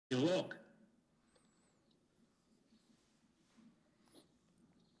look.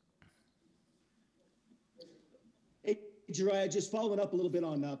 Hey, Jeriah, just following up a little bit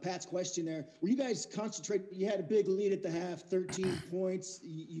on Pat's question there. Were you guys concentrate? You had a big lead at the half, 13 points.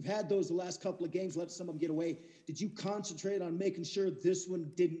 You've had those the last couple of games, let some of them get away. Did you concentrate on making sure this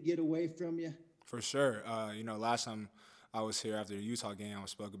one didn't get away from you? For sure. Last time I was here after the Utah game, I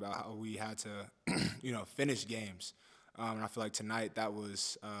spoke about how we had to, finish games. And I feel like tonight that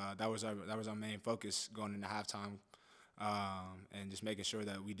was our main focus going into halftime, and just making sure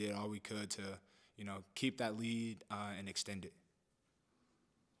that we did all we could to, keep that lead and extend it.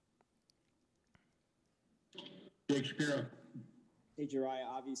 Jake Shapiro. Hey, Jeriah,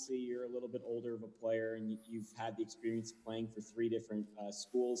 obviously you're a little bit older of a player, and you've had the experience of playing for 3 different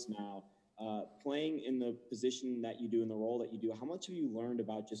schools now. Playing in the position that you do, in the role that you do, how much have you learned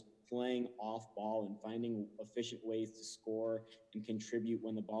about just playing off ball and finding efficient ways to score and contribute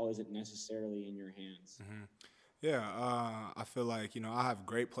when the ball isn't necessarily in your hands? Mm-hmm. Yeah, I feel like, I have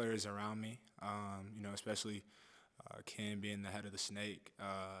great players around me, especially Ken being the head of the Snake.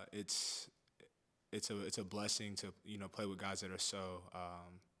 It's a blessing to, play with guys that are so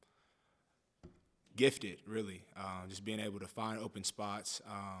gifted, really. Just being able to find open spots.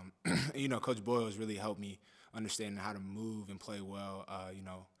 Coach Boyle has really helped me understand how to move and play well,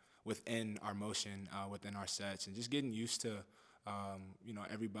 within our motion, within our sets, and just getting used to,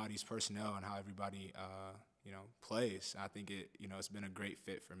 everybody's personnel and how everybody, plays. I think it's been a great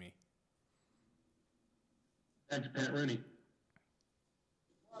fit for me. Thanks, Pat Rooney.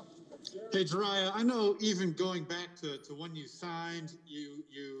 Hey, Jeriah, I know even going back to when you signed,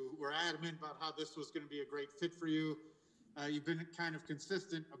 you were adamant about how this was going to be a great fit for you. You've been kind of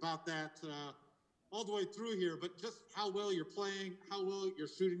consistent about that all the way through here, but just how well you're playing, how well you're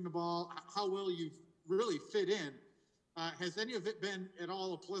shooting the ball, how well you've really fit in. Has any of it been at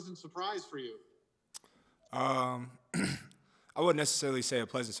all a pleasant surprise for you? I wouldn't necessarily say a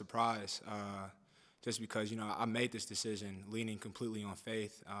pleasant surprise. Just because, I made this decision leaning completely on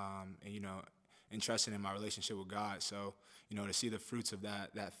faith, and trusting in my relationship with God. So, to see the fruits of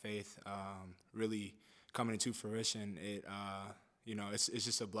that faith really coming into fruition, it's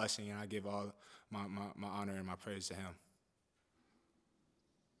just a blessing, and I give all my honor and my praise to Him.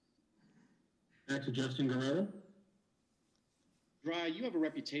 Back to Justin Guerrero. Jeriah, you have a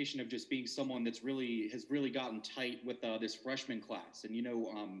reputation of just being someone has really gotten tight with this freshman class,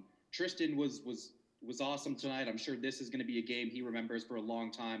 and Tristan was awesome tonight. I'm sure this is going to be a game he remembers for a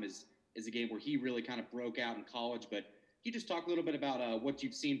long time as a game where he really kind of broke out in college. But can you just talk a little bit about what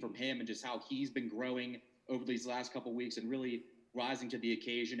you've seen from him and just how he's been growing over these last couple of weeks and really rising to the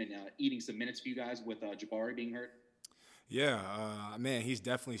occasion and eating some minutes for you guys with Jabari being hurt? Yeah, man, he's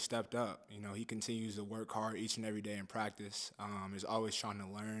definitely stepped up. He continues to work hard each and every day in practice. He's always trying to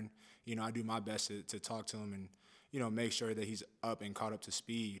learn. I do my best to talk to him and, make sure that he's up and caught up to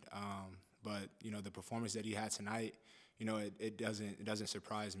speed. But the performance that he had tonight, it doesn't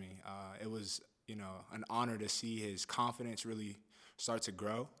surprise me. It was an honor to see his confidence really start to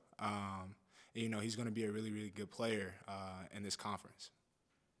grow. He's going to be a really, really good player in this conference.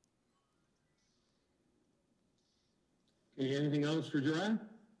 Okay, anything else for Jeriah?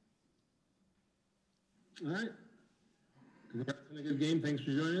 All right. Congrats on a good game. Thanks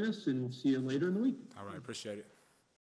for joining us, and see you later in the week. All right, appreciate it.